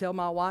church, I tell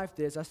my wife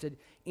this. I said,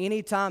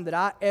 anytime that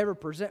I ever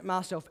present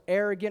myself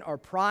arrogant or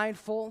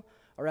prideful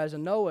or as a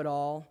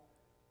know-it-all,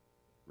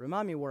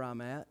 remind me where I'm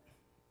at.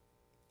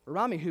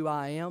 Remind me who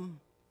I am.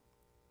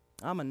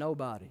 I'm a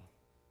nobody,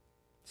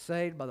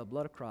 saved by the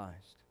blood of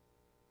Christ.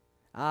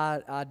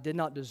 I did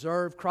not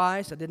deserve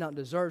Christ. I did not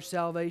deserve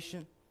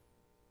salvation.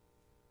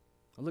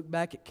 I look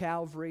back at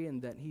Calvary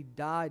and that He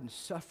died and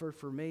suffered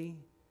for me.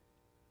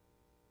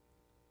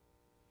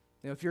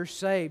 Now, if you're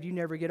saved, you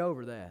never get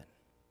over that.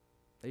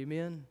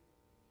 Amen?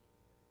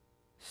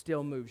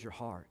 Still moves your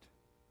heart.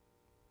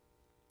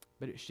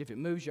 But if it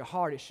moves your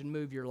heart, it should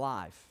move your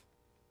life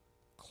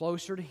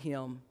closer to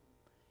Him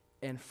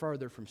and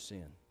further from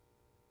sin.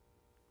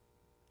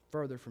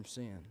 Further from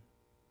sin.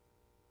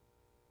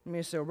 You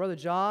may say, well, Brother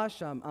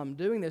Josh, I'm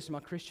doing this in my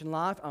Christian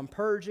life. I'm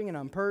purging and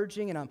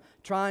I'm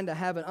trying to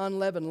have an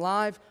unleavened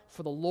life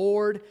for the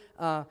Lord.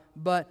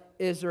 But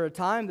is there a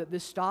time that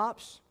this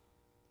stops?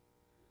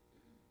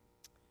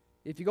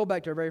 If you go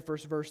back to our very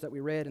first verse that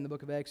we read in the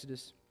book of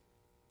Exodus,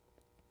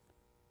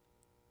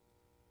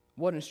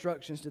 what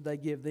instructions did they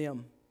give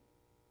them?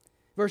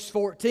 Verse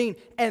 14,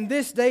 and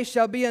this day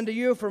shall be unto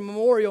you for a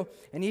memorial,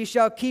 and ye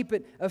shall keep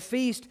it a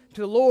feast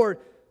to the Lord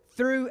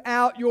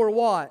throughout your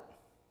what?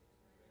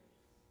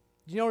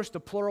 Did you notice the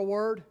plural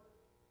word?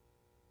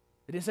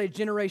 It didn't say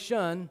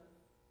generation,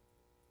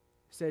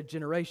 it said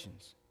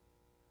generations.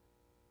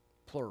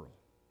 Plural.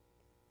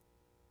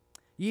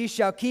 Ye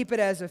shall keep it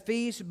as a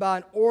feast by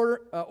an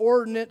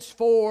ordinance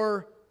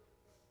forever.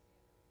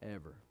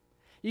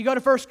 You go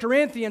to 1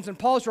 Corinthians, and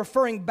Paul's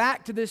referring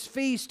back to this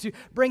feast to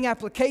bring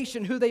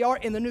application who they are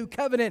in the new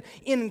covenant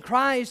in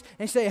Christ,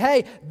 and say,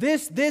 hey,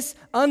 this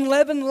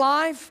unleavened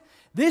life,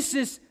 this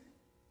is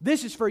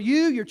for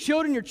you, your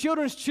children, your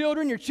children's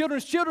children, your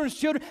children's children's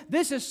children.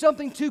 This is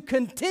something to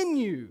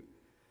continue.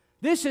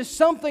 This is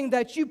something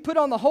that you put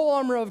on the whole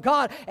armor of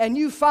God and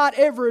you fight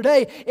every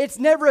day. It's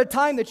never a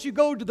time that you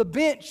go to the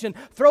bench and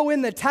throw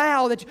in the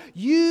towel. That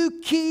you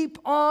keep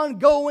on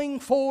going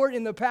forward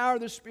in the power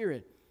of the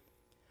Spirit.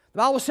 The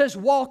Bible says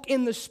walk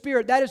in the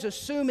Spirit. That is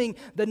assuming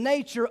the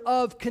nature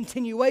of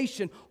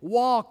continuation.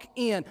 Walk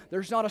in.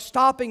 There's not a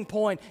stopping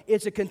point.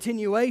 It's a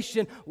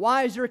continuation.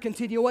 Why is there a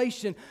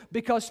continuation?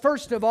 Because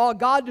first of all,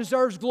 God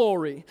deserves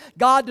glory.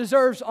 God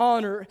deserves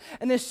honor.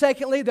 And then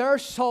secondly, there are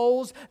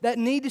souls that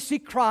need to see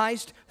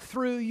Christ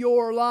through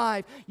your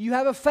life. You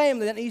have a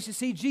family that needs to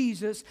see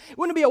Jesus.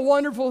 Wouldn't it be a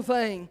wonderful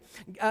thing?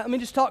 Let me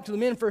just talk to the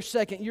men for a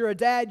second. You're a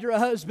dad, you're a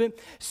husband.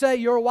 Say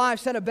your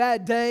wife's had a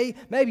bad day.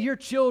 Maybe your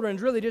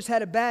children's really just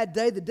had a bad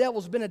day. The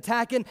devil's been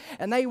attacking,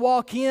 and they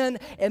walk in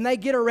and they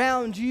get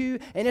around you,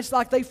 and it's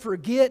like they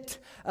forget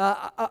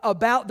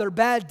about their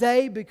bad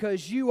day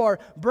because you are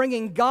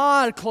bringing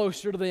God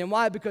closer to them.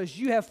 Why? Because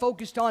you have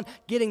focused on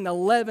getting the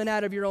leaven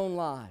out of your own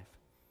life.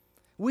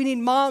 We need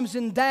moms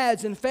and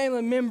dads and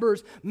family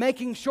members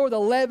making sure the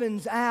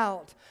leaven's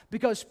out,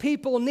 because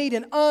people need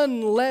an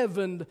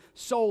unleavened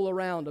soul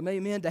around them,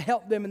 amen, to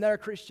help them in their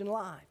Christian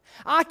life.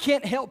 I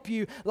can't help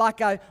you like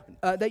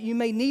that you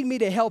may need me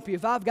to help you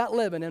if I've got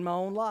leaven in my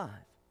own life.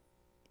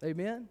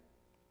 Amen?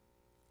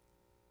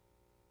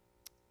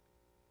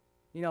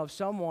 You know, if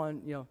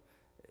someone,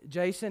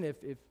 Jason,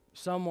 if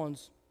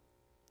someone's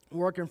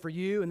working for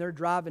you and they're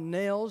driving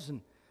nails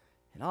and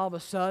all of a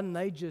sudden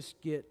they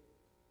just get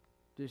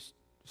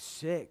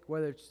sick,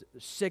 whether it's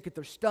sick at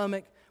their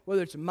stomach,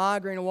 whether it's a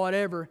migraine or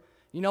whatever,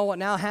 you know what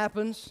now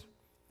happens?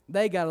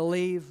 They got to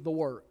leave the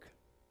work,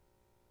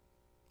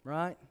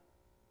 right?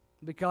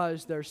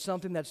 Because there's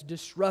something that's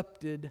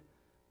disrupted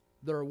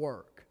their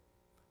work,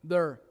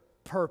 their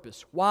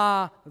purpose,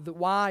 why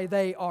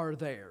they are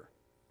there.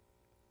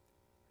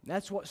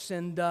 That's what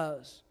sin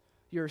does.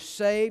 You're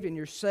saved, and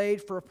you're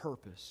saved for a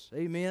purpose.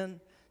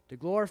 Amen? To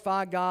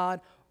glorify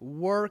God,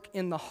 work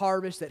in the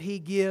harvest that He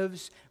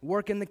gives,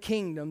 work in the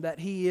kingdom that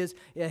He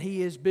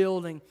is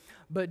building.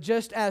 But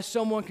just as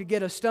someone could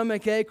get a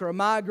stomach ache or a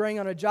migraine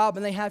on a job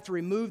and they have to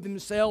remove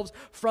themselves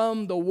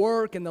from the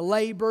work and the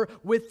labor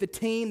with the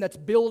team that's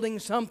building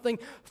something,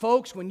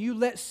 folks, when you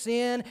let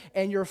sin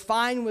and you're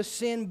fine with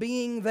sin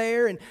being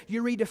there and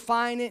you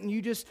redefine it and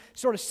you just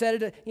sort of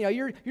set it,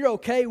 you're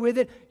okay with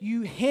it,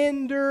 you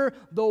hinder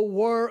the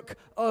work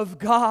of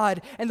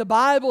God. And the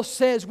Bible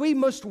says we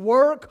must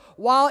work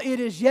while it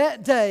is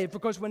yet day,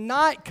 because when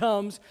night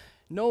comes,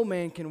 no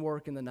man can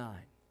work in the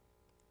night.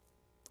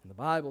 And the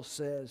Bible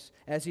says,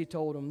 as He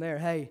told them there,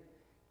 hey,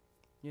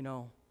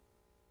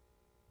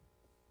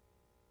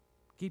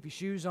 keep your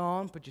shoes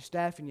on, put your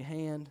staff in your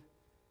hand,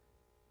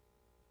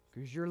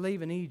 because you're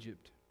leaving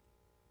Egypt.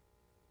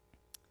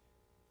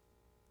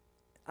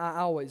 I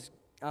always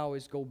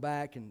go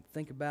back and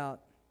think about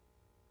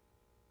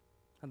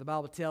how the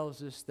Bible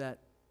tells us that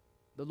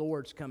the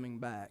Lord's coming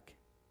back.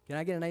 Can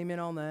I get an amen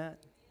on that?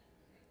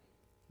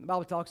 The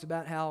Bible talks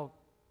about how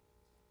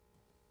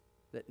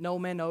that no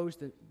man knows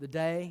the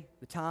day,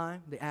 the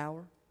time, the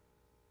hour.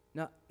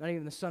 Not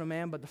even the Son of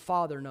Man, but the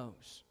Father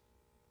knows.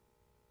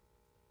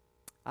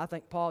 I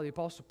think the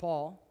Apostle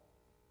Paul,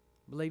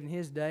 believed in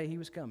his day he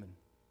was coming.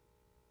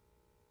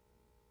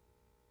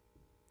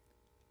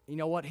 You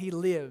know what? He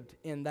lived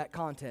in that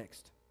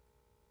context.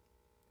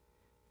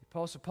 The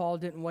Apostle Paul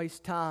didn't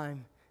waste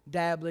time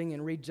dabbling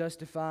and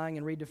re-justifying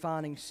and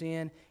redefining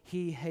sin.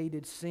 He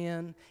hated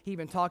sin. He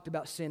even talked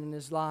about sin in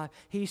his life.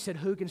 He said,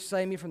 who can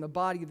save me from the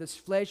body of this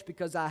flesh,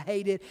 because I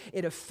hate it.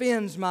 It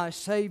offends my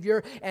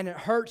Savior and it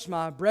hurts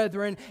my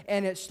brethren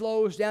and it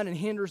slows down and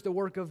hinders the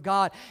work of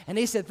God. And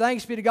he said,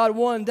 thanks be to God,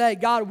 one day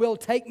God will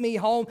take me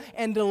home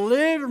and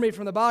deliver me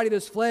from the body of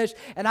this flesh,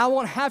 and I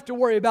won't have to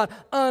worry about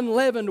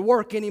unleavened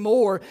work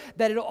anymore,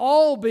 that it'll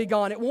all be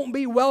gone. It won't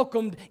be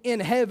welcomed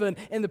in heaven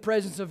in the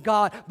presence of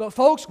God. But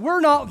folks,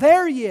 we're not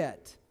there yet.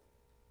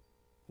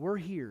 We're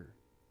here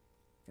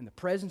in the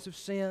presence of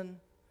sin,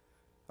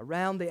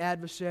 around the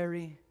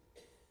adversary,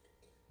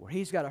 where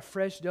he's got a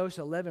fresh dose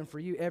of leaven for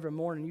you every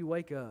morning you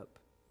wake up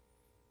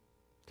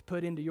to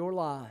put into your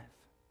life,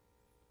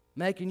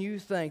 making you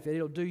think that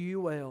it'll do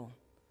you well.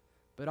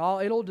 But all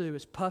it'll do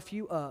is puff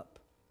you up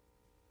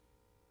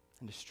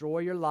and destroy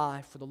your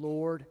life for the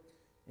Lord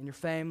and your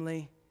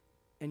family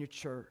and your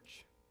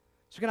church.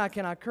 So can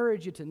I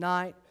encourage you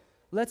tonight,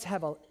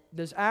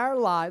 does our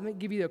life, let me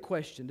give you a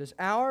question, does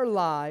our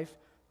life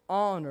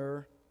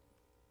honor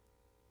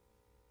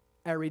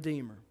our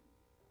Redeemer?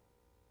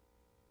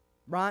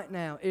 Right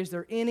now, is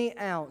there any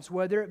ounce,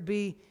 whether it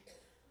be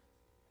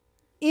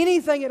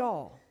anything at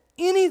all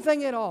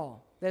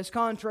that's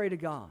contrary to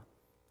God,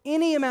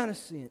 any amount of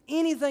sin,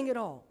 anything at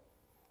all?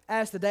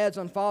 Ask the dads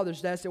on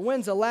Father's Day, I said,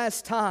 when's the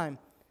last time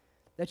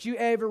that you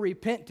ever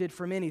repented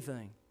from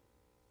anything?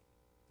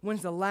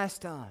 When's the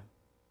last time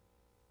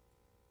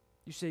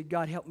you said,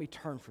 God, help me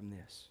turn from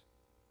this?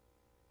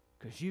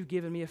 Because you've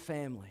given me a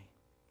family.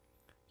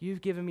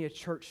 You've given me a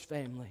church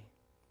family.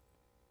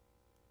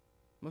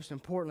 Most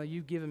importantly,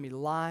 you've given me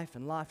life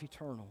and life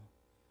eternal.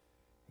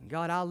 And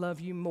God, I love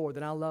you more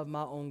than I love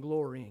my own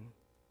glorying.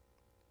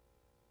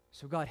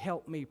 So God,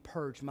 help me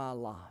purge my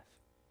life.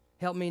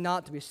 Help me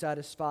not to be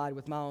satisfied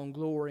with my own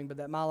glorying, but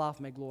that my life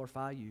may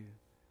glorify you.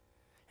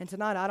 And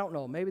tonight, I don't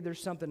know, maybe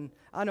there's something,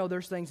 I know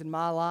there's things in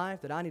my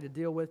life that I need to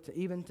deal with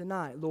even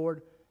tonight.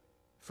 Lord,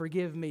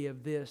 forgive me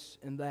of this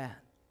and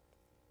that.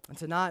 And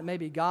tonight,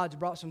 maybe God's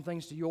brought some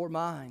things to your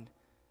mind,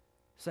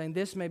 saying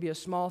this may be a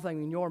small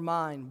thing in your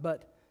mind,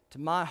 but to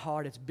my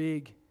heart it's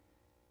big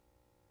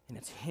and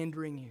it's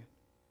hindering you.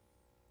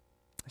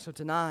 So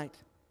tonight,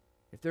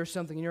 if there's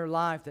something in your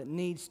life that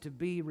needs to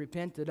be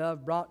repented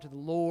of, brought to the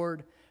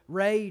Lord,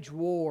 rage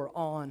war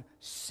on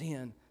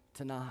sin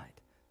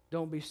tonight.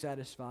 Don't be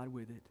satisfied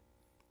with it.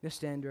 Let's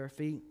stand to our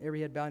feet,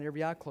 every head bowed and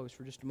every eye closed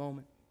for just a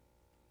moment.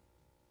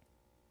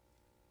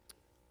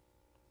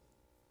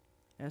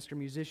 Ask our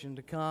musician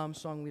to come,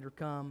 song leader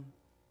come.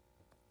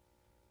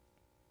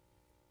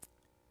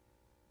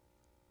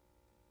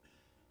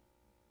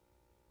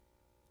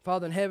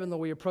 Father in heaven,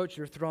 Lord, we approach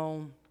your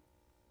throne.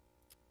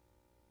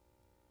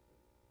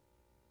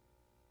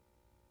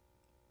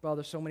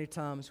 Father, so many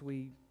times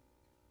we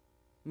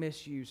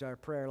misuse our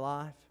prayer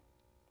life.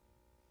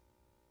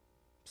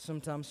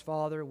 Sometimes,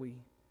 Father, we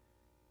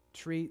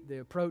treat the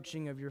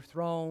approaching of your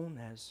throne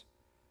as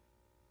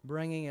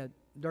bringing a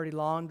dirty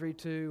laundry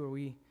to, or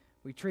we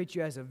treat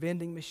you as a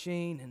vending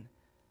machine, and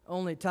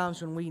only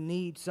times when we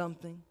need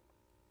something.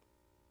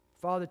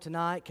 Father,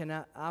 tonight,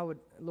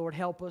 Lord,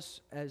 help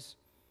us as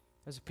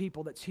a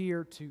people that's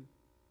here to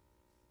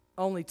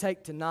only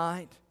take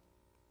tonight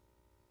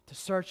to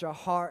search our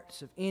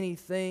hearts of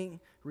anything,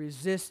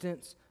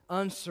 resistance,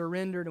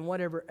 unsurrendered in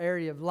whatever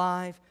area of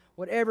life,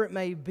 whatever it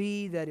may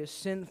be that is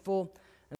sinful.